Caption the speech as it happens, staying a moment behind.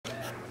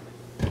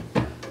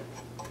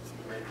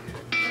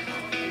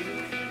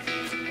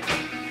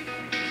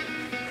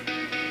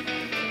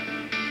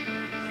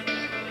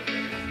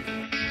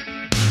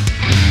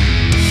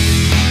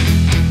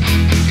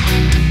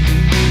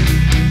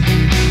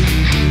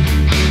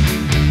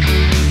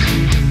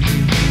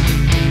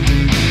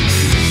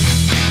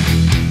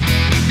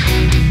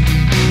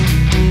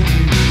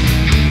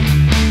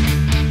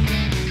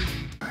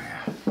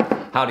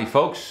Howdy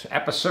folks,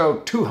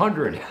 episode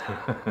 200,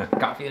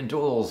 Coffee and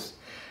Tools.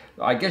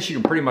 I guess you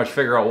can pretty much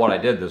figure out what I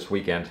did this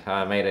weekend.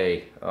 I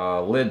made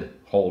a lid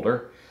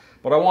holder,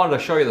 but I wanted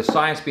to show you the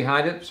science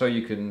behind it so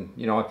you can,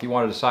 if you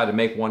want to decide to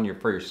make one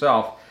for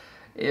yourself.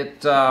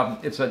 It's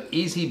an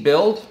easy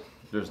build.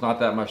 There's not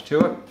that much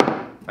to it.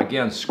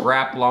 Again,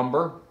 scrap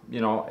lumber,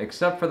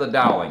 except for the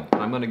doweling.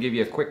 I'm going to give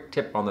you a quick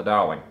tip on the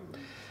doweling.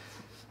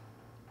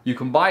 You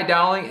can buy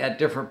doweling at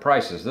different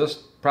prices.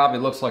 This probably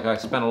looks like I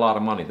spent a lot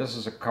of money. This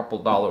is a couple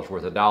dollars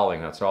worth of doweling,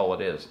 that's all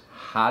it is.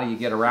 How do you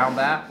get around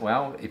that?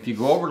 Well, if you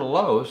go over to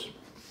Lowe's,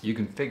 you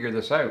can figure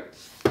this out.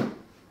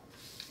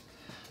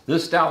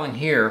 This doweling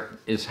here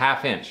is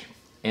 1/2 inch,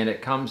 and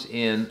it comes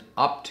in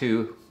up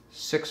to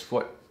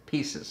 6-foot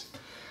pieces.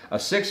 A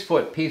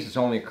 6-foot piece is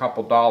only a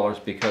couple dollars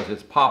because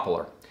it's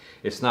poplar.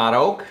 It's not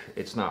oak,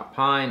 it's not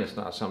pine, it's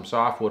not some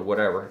softwood,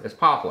 whatever, it's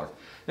poplar.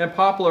 And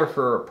poplar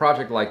for a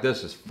project like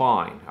this is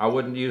fine. I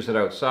wouldn't use it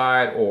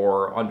outside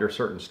or under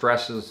certain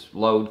stresses,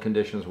 load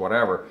conditions,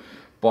 whatever.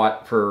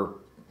 But for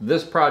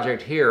this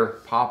project here,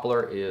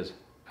 poplar is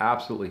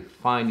absolutely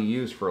fine to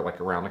use for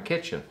like around the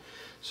kitchen.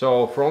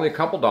 So for only a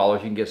couple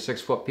dollars, you can get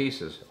 6-foot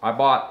pieces.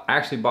 I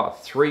actually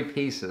bought 3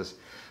 pieces,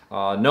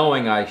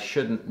 knowing I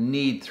shouldn't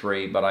need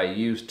 3, but I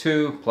used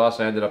 2, plus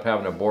I ended up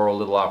having to borrow a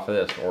little off of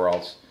this, or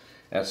else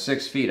at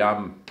 6 feet,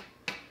 I'm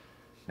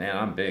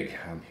big.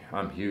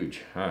 I'm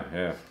huge.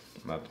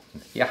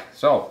 Yeah.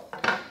 So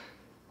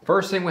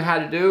first thing we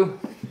had to do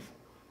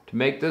to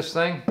make this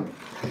thing,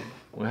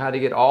 we had to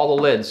get all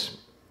the lids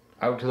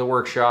out to the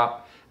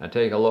workshop and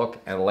take a look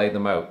and lay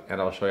them out. And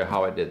I'll show you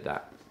how I did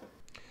that.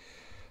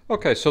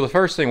 Okay, so the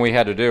first thing we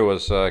had to do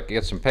was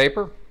get some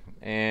paper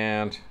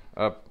and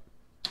a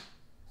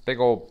big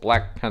old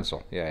black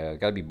pencil. Yeah,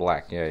 gotta be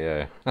black.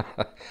 Yeah.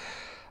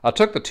 I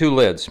took the 2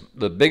 lids,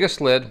 the biggest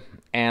lid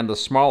and the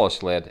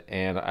smallest lid,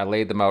 and I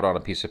laid them out on a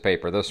piece of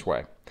paper this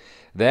way.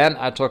 Then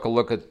I took a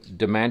look at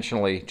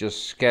dimensionally,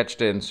 just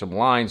sketched in some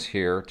lines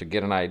here to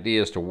get an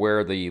idea as to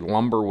where the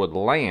lumber would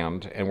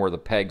land and where the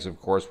pegs,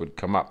 of course, would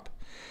come up.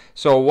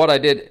 So what I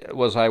did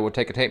was I would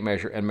take a tape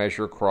measure and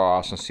measure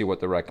across and see what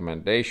the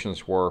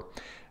recommendations were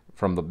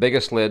from the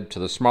biggest lid to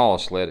the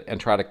smallest lid, and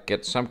try to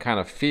get some kind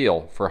of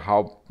feel for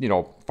how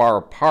far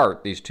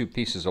apart these 2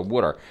 pieces of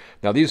wood are.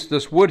 Now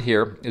this wood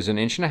here is 1.5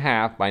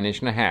 inches by 1.5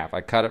 inches.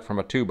 I cut it from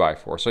a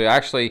 2x4. So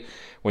actually,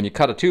 when you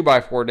cut a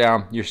 2x4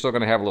 down, you're still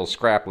going to have a little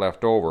scrap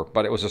left over.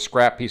 But it was a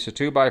scrap piece of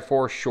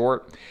 2x4,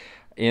 short.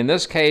 In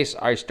this case,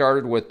 I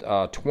started with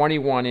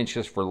 21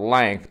 inches for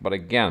length. But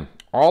again,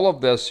 all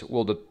of this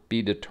will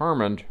be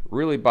determined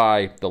really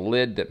by the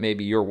lid that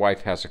maybe your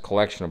wife has a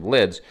collection of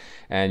lids,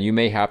 and you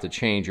may have to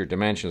change your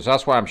dimensions.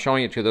 That's why I'm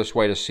showing it to you this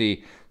way, to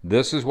see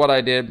this is what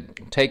I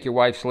did. Take your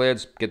wife's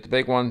lids, get the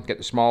big one, get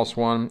the smallest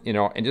one,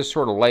 and just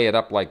sort of lay it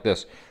up like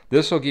this.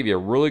 This will give you a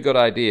really good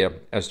idea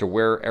as to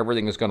where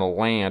everything is going to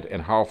land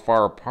and how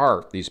far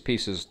apart these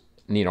pieces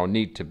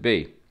need to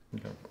be.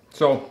 Okay.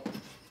 So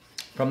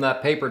from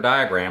that paper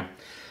diagram,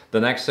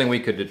 the next thing we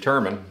could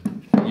determine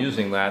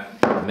using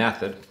that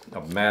method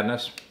of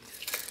madness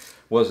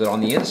was that on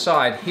the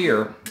inside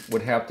here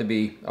would have to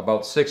be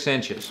about 6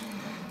 inches,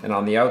 and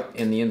on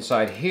the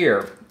inside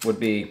here would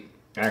be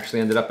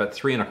actually ended up at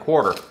 3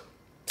 1/4.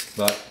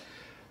 But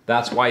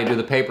that's why you do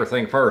the paper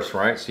thing first,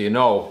 right? So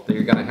that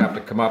you're going to have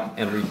to come up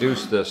and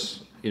reduce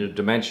this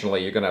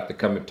dimensionally. You're going to have to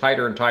come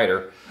tighter and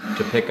tighter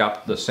to pick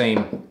up the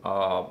same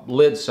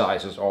lid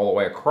sizes all the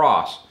way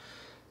across.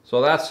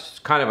 So that's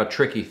kind of a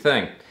tricky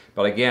thing.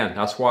 But again,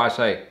 that's why I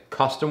say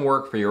custom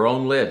work for your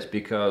own lids,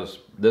 because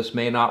this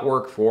may not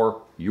work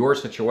for your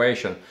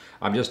situation.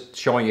 I'm just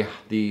showing you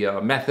the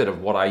method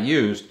of what I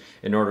used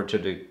in order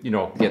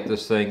to get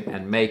this thing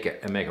and make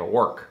it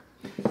work.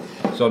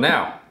 So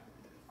now,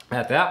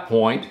 at that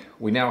point,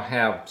 we now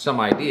have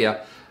some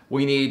idea.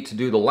 We need to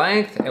do the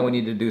length, and we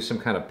need to do some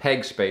kind of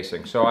peg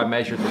spacing. So I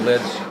measured the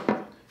lids,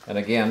 and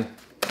again,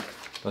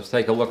 let's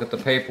take a look at the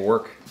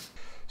paperwork.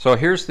 So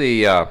here's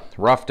the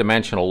rough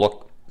dimensional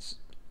look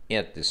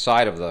at the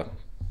side of the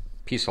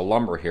piece of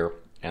lumber here,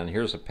 and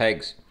here's the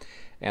pegs.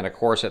 And of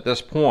course, at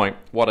this point,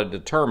 what I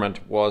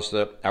determined was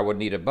that I would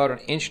need about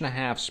 1.5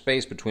 inches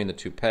space between the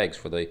 2 pegs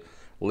for the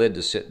lid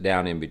to sit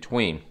down in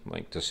between,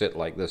 like to sit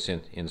like this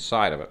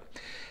inside of it.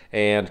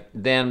 And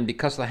then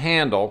because of the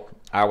handle,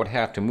 I would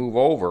have to move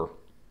over,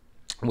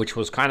 which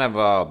was kind of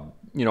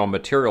a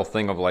material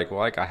thing of like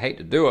I hate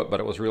to do it, but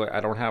it was really, I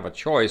don't have a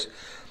choice.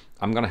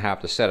 I'm going to have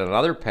to set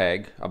another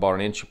peg about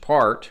 1 inch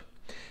apart.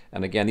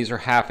 And again, these are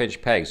 1/2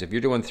 inch pegs. If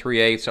you're doing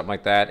 3/8, something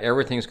like that,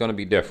 everything's going to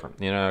be different.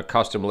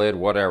 Custom lid,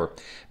 whatever.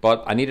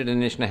 But I needed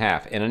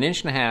 1.5 inches. And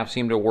 1.5 inches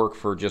seemed to work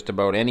for just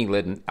about any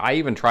lid. And I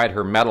even tried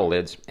her metal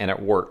lids, and it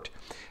worked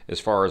as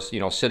far as,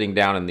 sitting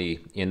down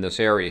in this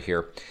area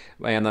here.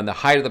 And then the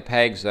height of the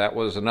pegs, that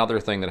was another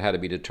thing that had to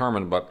be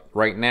determined. But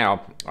right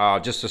now,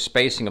 just the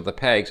spacing of the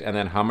pegs, and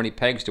then how many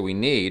pegs do we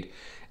need?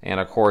 And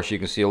of course, you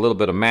can see a little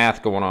bit of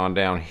math going on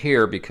down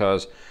here,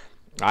 because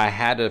I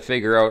had to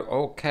figure out,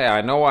 okay,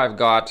 I know I've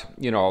got,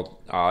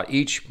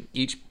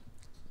 each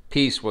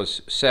piece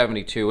was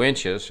 72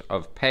 inches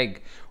of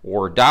peg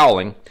or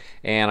doweling,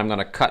 and I'm going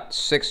to cut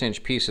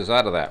 6-inch pieces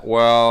out of that.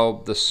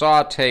 Well, the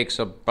saw takes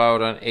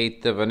about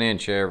 1/8 of an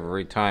inch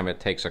every time it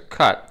takes a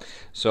cut,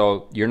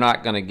 so you're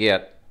not going to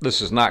get,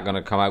 this is not going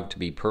to come out to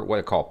be what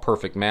I call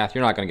perfect math.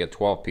 You're not going to get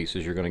 12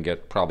 pieces, you're going to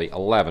get probably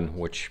 11,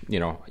 which, you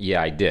know,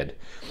 yeah, I did.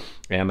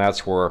 And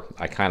that's where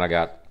I kind of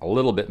got a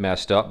little bit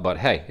messed up, but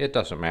hey, it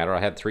doesn't matter. I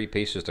had 3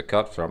 pieces to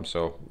cut from,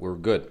 so we're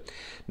good.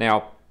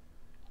 Now,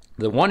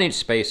 the 1-inch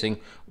spacing,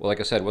 well, like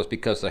I said, was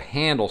because the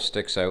handle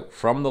sticks out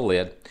from the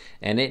lid,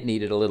 and it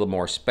needed a little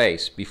more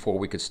space before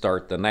we could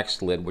start the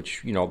next lid,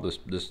 which, you know,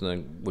 this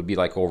thing would be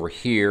like over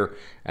here,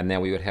 and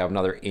then we would have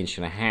another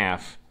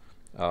 1.5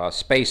 inch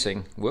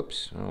spacing.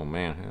 Whoops, oh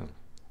man,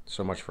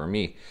 so much for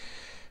me.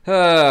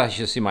 You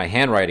should see my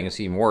handwriting, it's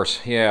even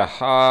worse. Yeah,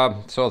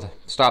 so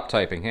stop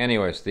typing.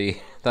 Anyways, the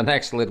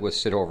next lid would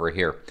sit over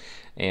here.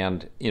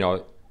 And, you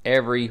know,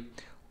 every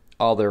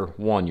other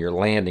one you're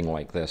landing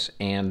like this.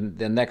 And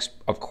the next,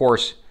 of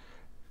course,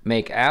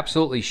 make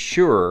absolutely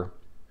sure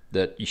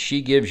that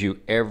she gives you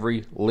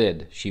every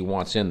lid she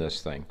wants in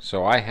this thing.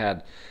 So I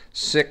had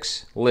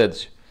 6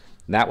 lids.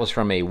 And that was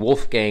from a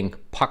Wolfgang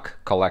Puck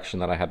collection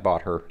that I had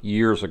bought her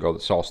years ago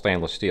that's all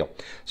stainless steel.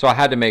 So I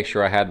had to make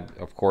sure I had,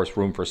 of course,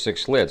 room for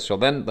 6 lids. So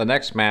then the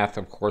next math,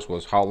 of course,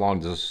 was how long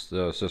does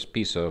this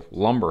piece of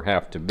lumber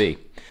have to be?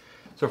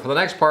 So for the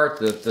next part,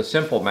 the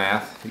simple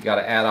math, you got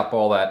to add up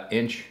all that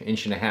 1.5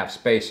 inch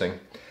spacing.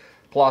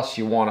 Plus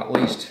you want at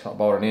least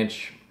about 1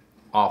 inch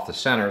off the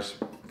centers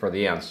for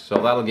the ends. So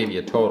that'll give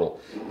you a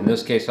total. In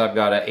this case, I've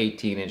got an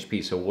 18-inch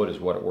piece of wood is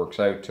what it works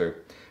out to,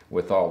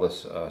 with all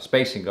this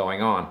spacing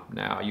going on.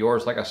 Now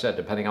yours, like I said,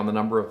 depending on the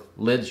number of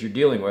lids you're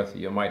dealing with,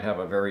 you might have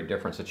a very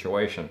different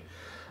situation.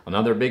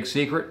 Another big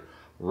secret,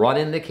 run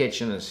in the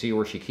kitchen and see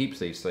where she keeps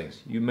these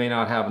things. You may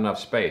not have enough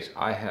space.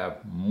 I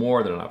have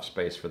more than enough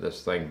space for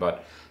this thing,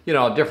 but you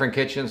know, different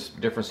kitchens,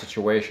 different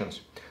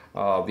situations.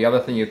 The other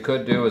thing you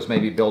could do is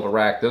maybe build a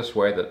rack this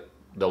way that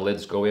the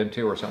lids go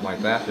into or something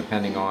like that,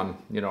 depending on,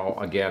 you know,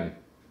 again,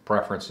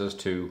 preferences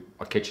to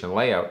a kitchen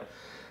layout.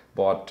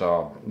 But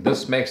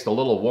this makes the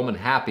little woman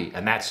happy,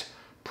 and that's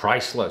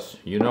priceless.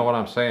 You know what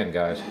I'm saying,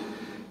 guys.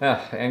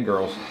 And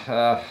girls,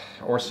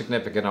 or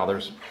significant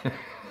others.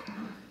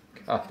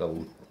 God,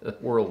 the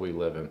world we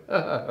live in.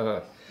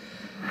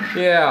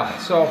 Yeah,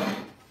 so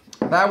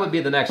that would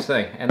be the next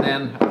thing. And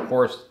then, of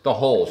course, the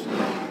holes.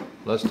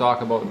 Let's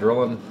talk about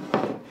drilling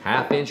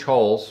 1/2 inch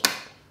holes,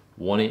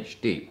 1 inch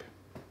deep.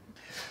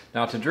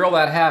 Now to drill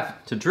that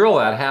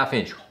 1/2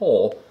 inch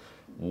hole,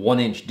 1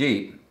 inch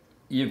deep,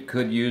 you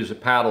could use a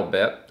paddle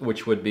bit,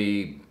 which would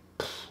be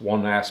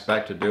one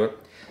aspect to do it.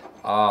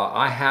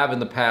 I have in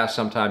the past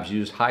sometimes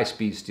used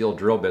high-speed steel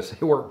drill bits.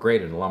 They work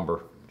great in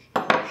lumber.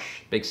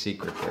 Big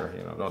secret there,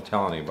 you know, don't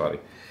tell anybody.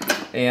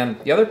 And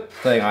the other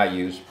thing I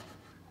use,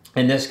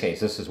 in this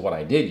case, this is what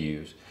I did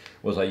use,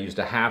 was I used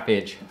a 1/2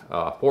 inch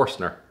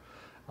Forstner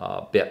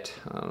bit.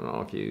 I don't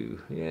know if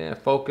you, yeah,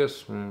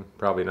 focus,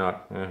 probably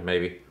not,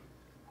 maybe.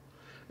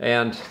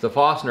 And the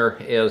Forstner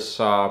is,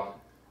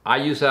 I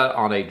use that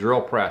on a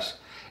drill press.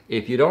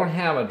 If you don't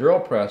have a drill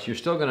press, you're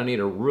still going to need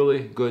a really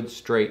good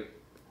straight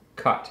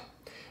cut.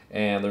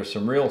 And there's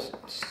some real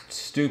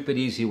stupid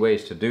easy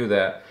ways to do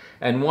that.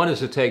 And one is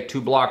to take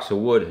 2 blocks of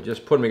wood,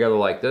 just put them together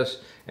like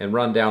this, and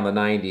run down the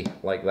 90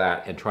 like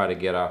that, and try to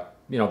get a,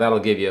 you know,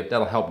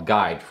 that'll help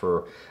guide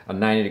for a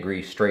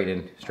 90-degree straight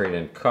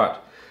in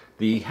cut.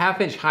 The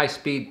 1/2 inch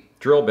high-speed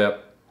drill bit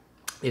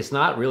is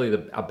not really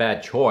a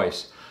bad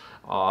choice.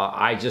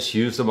 I just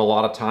use them a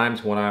lot of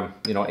times when I'm,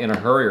 you know, in a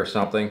hurry or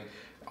something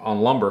on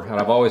lumber, and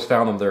I've always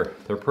found them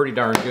they're pretty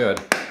darn good.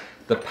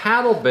 The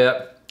paddle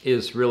bit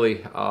is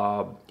really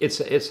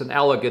it's an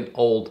elegant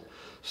old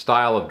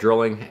style of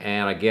drilling,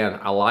 and again,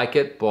 I like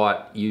it,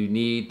 but you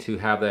need to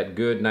have that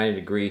good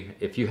 90-degree.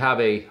 If you have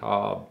a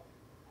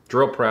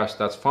drill press,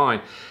 that's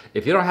fine.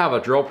 If you don't have a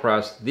drill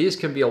press, these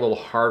can be a little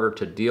harder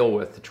to deal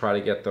with, to try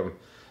to get them,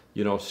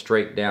 you know,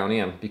 straight down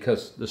in,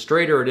 because the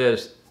straighter it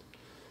is,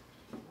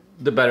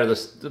 the better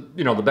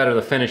the better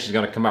the finish is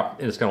going to come up,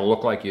 and it's going to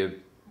look like you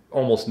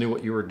almost knew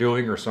what you were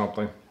doing or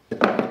something.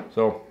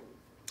 So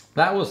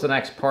that was the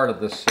next part of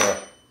this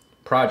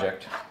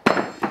project,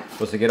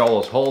 was to get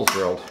all those holes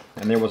drilled,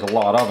 and there was a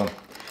lot of them.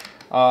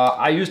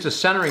 I used a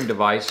centering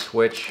device,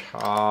 which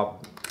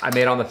I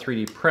made on the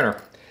 3D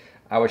printer.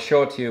 I would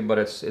show it to you,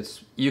 but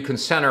you can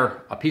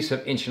center a piece of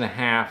 1.5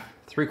 inches,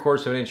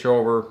 3/4 of an inch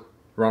over,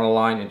 run a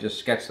line, and just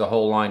sketch the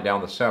whole line down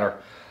the center.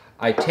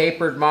 I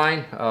tapered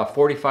mine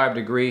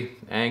 45-degree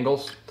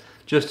angles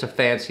just to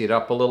fancy it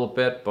up a little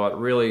bit, but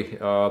really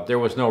there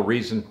was no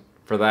reason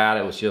for that.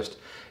 It was just,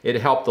 it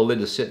helped the lid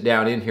to sit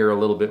down in here a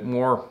little bit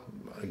more.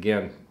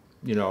 Again,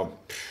 you know,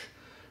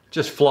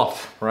 just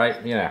fluff, right?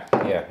 Yeah.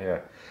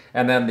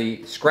 And then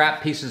the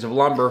scrap pieces of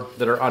lumber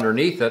that are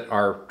underneath it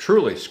are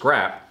truly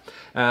scrap.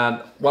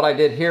 And what I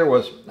did here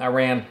was I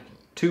ran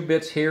 2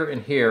 bits here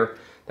and here.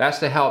 That's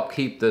to help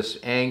keep this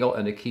angle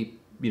and to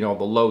keep, you know,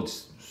 the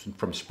loads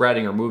from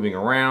spreading or moving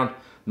around.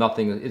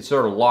 nothing. It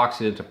sort of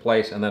locks it into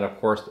place, and then of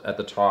course at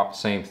the top,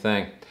 same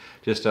thing.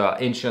 Just an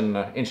inch and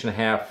a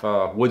half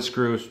wood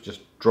screws,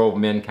 just drove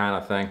them in kind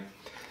of thing.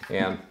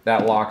 And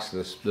that locks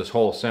this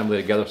whole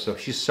assembly together, so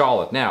she's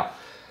solid. Now,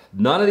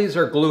 none of these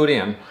are glued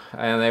in,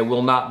 and they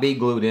will not be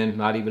glued in,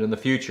 not even in the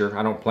future.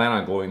 I don't plan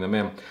on gluing them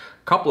in.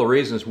 A couple of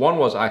reasons. One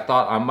was I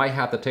thought I might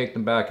have to take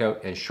them back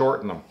out and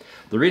shorten them.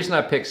 The reason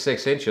I picked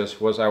 6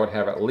 inches was I would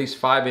have at least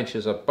 5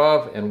 inches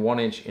above and 1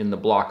 inch in the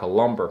block of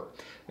lumber.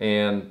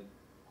 And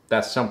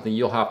that's something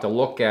you'll have to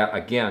look at.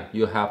 Again,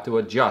 you'll have to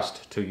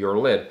adjust to your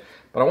lid.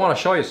 But I want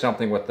to show you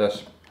something with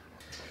this.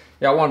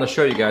 Yeah, I wanted to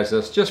show you guys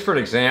this just for an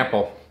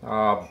example.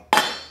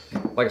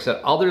 Like I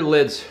said, other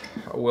lids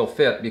will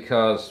fit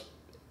because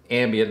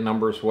ambient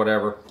numbers,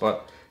 whatever,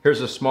 but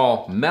here's a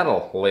small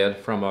metal lid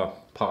from a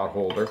pot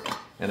holder,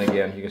 and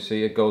again, you can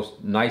see it goes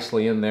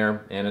nicely in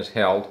there and is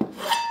held,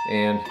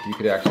 and you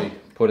could actually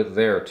put it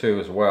there too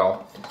as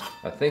well.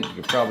 I think you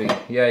could probably,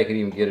 yeah, you could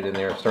even get it in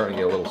there. It's starting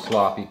to get a little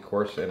sloppy, of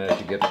course, and as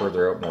you get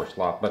further out, more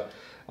slop. But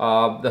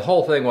the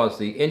whole thing was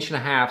the 1.5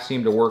 inches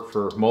seemed to work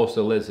for most of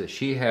the lids that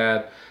she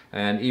had.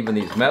 And even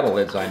these metal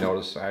lids, I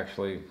noticed,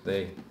 actually,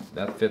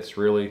 that fits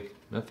really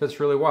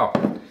well.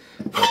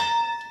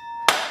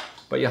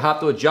 But you have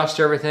to adjust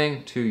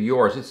everything to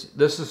yours.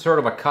 This is sort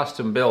of a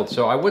custom build,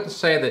 so I wouldn't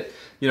say that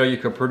you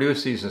could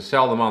produce these and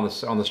sell them on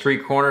the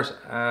street corners.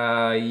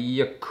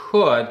 You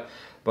could,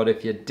 but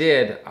if you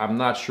did, I'm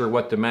not sure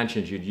what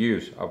dimensions you'd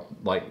use.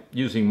 Like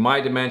using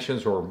my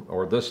dimensions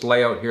or this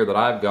layout here that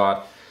I've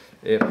got,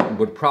 it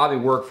would probably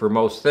work for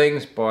most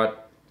things,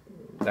 but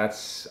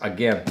that's,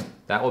 again,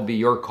 that would be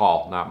your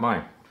call, not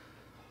mine.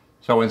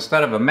 So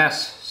instead of a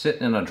mess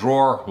sitting in a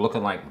drawer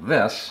looking like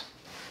this,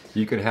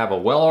 you could have a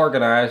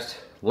well-organized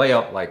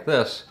layout like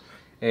this,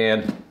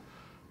 and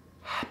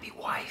happy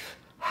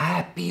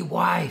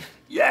wife,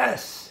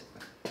 yes!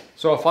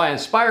 So if I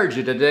inspired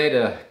you today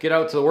to get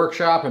out to the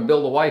workshop and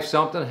build a wife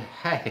something,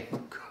 hey,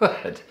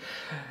 good.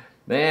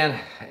 Man,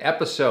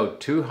 episode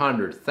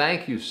 200.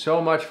 Thank you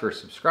so much for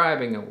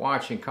subscribing and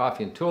watching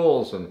Coffee and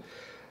Tools, and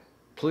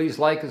please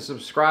like and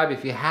subscribe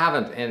if you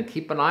haven't, and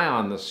keep an eye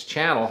on this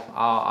channel.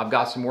 I've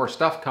got some more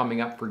stuff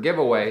coming up for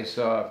giveaways.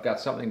 I've got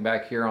something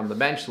back here on the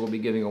bench that we'll be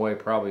giving away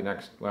probably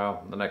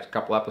the next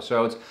couple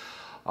episodes.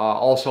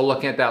 Also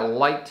looking at that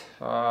light,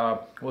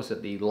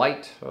 the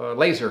light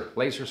laser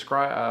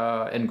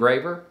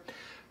engraver.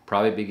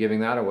 Probably be giving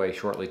that away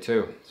shortly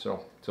too.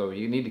 So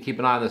you need to keep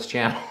an eye on this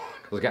channel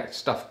because we got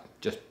stuff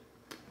just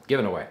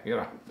given away.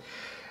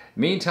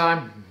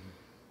 Meantime,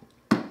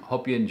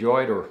 hope you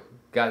enjoyed or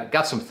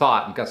got some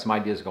thought and got some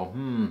ideas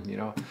going,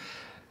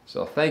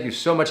 So thank you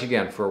so much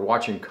again for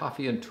watching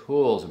Coffee and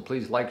Tools, and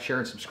please like, share,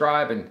 and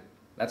subscribe, and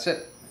that's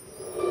it.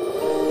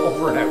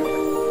 Over and out.